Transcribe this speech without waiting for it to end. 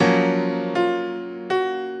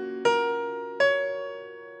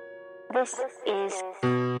This is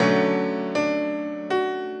a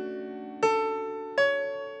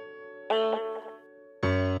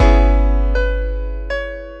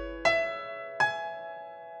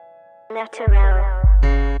natural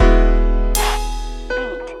beat.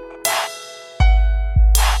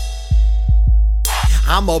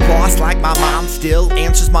 I'm a boss like my mom still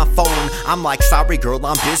answers my phone. I'm like, sorry girl,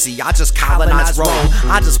 I'm busy, I just colonized Rome.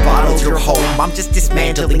 I just bottled your home, I'm just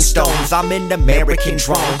dismantling stones. I'm an American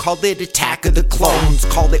drone, call it Attack of the Clones.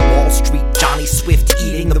 Call it Wall Street, Johnny Swift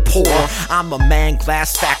eating the poor. I'm a man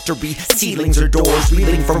glass factory, ceilings or doors.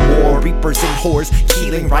 Reeling from war, reapers and whores,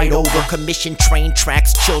 keeling right over. Commission train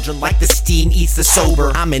tracks children like the steam eats the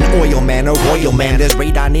sober. I'm an oil man, a royal man, there's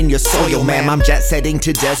radon in your soil, ma'am. I'm jet setting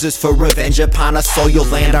to deserts for revenge upon a soil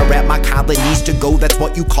land. I rap my colonies to go, that's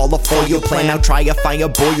what you call a foil plan. Now try a fire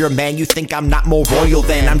boyer, man, you think I'm not more royal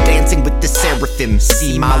than. I'm dancing with the seraphim,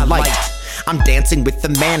 see my light. I'm dancing with the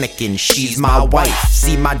mannequin, she's my wife.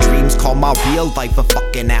 See my dreams, call my real life a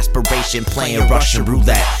fucking aspiration. Playing Russian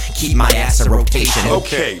roulette, keep my ass in rotation.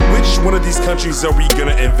 Okay, which one of these countries are we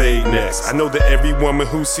gonna invade next? I know that every woman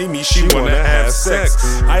who see me, she wanna have sex.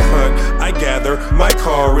 I hunt, I gather, my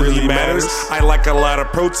car really matters. I like a lot of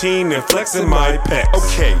protein and flexing my pecs.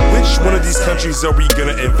 Okay, which one of these countries are we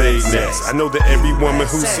gonna invade next? I know that every woman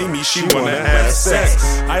who see me, she wanna have sex.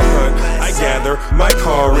 I hunt, I gather, my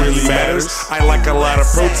car really matters. I like a lot of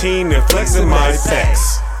protein and flexing my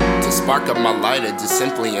pecs. To spark up my lighter just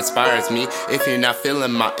simply inspires me. If you're not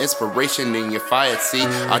feeling my inspiration, then you're fired, see.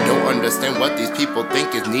 I don't understand what these people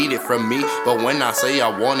think is needed from me, but when I say I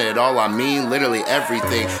want it all, I mean literally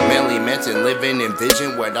everything. Mainly mention living in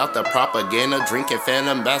vision without the propaganda. Drinking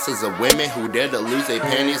phantom masses of women who dare to lose their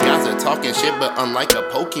panties. Guys are talking shit, but unlike a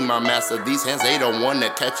Pokemon master, these hands, they don't want to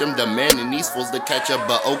catch them. Demanding these fools to catch up,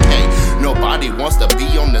 but okay. Nobody wants to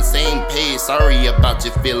be on the same page. Sorry about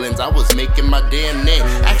your feelings, I was making my damn name.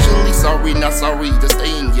 Actually, sorry, not sorry, just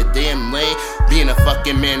stay in your damn lane. Being a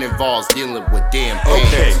fucking man involves dealing with damn pain.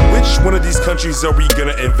 Okay, which one of these countries are we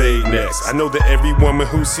gonna invade next? I know that every woman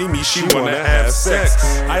who see me, she wanna have sex.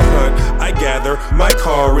 I hunt, I gather, my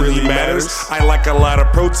car really matters. I like a lot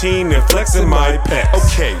of protein and flexing my pecs.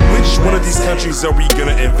 Okay, which one of these countries are we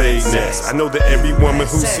gonna invade next? I know that every woman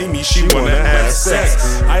who see me, she wanna have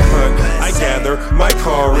sex. I hunt, I gather, my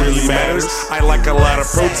car really matters. I like a lot of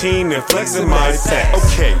protein and flexing my pecs.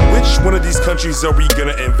 Okay, which one of these countries are we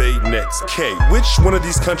gonna invade next? Okay, which one of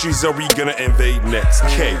these countries are we gonna invade next?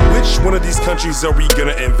 Okay, which one of these countries are we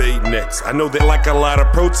gonna invade next? I know they like a lot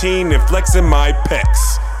of protein and flexing my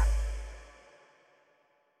pecs.